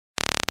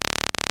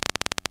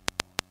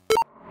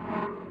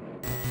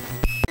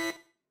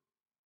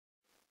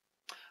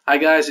Hi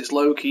guys, it's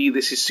Loki.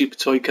 This is Super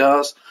Toy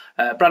Cars.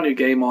 Brand new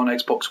game on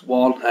Xbox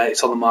One.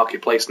 It's on the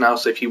marketplace now,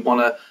 so if you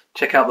want to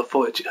check out the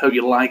footage, hope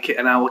you like it,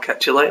 and I will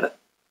catch you later.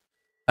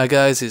 Hi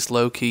guys, it's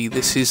Loki.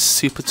 This is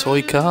Super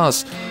Toy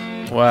Cars.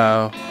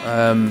 Wow.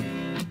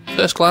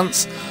 First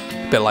glance,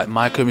 a bit like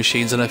Micro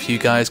Machines. I don't know if you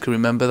guys can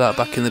remember that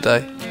back in the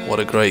day. What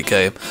a great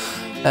game.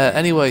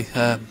 Anyway,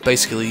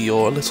 basically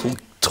you're a little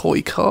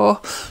toy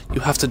car. You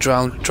have to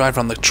drive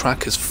around the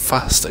track as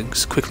fast and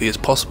as quickly as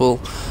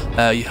possible.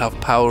 You have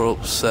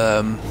power-ups,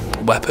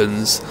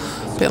 weapons,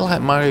 a bit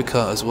like Mario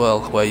Kart as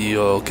well, where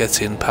you're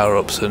getting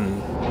power-ups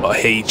and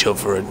hit each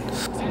other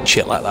and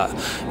shit like that.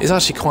 It's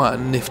actually quite a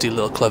nifty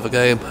little clever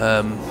game.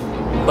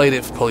 Played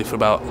it probably for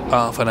about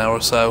half an hour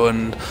or so,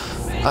 and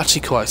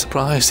actually quite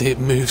surprised. It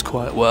moves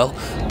quite well,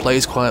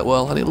 plays quite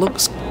well, and it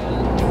looks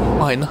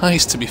quite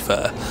nice, to be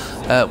fair.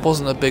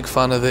 Wasn't a big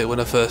fan of it when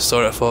I first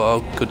saw it. I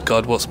thought, oh good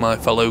god, what's my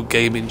fellow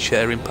gaming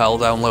sharing pal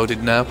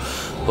downloaded now?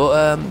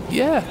 But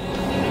yeah,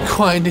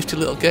 quite a nifty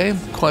little game.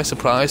 Quite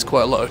surprised,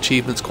 quite a lot of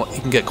achievements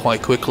you can get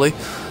quite quickly.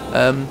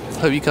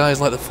 Hope you guys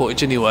like the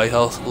footage anyway.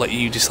 I'll let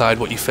you decide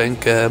what you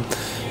think.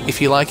 If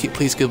you like it,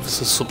 please give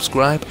us a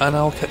subscribe, and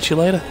I'll catch you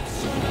later.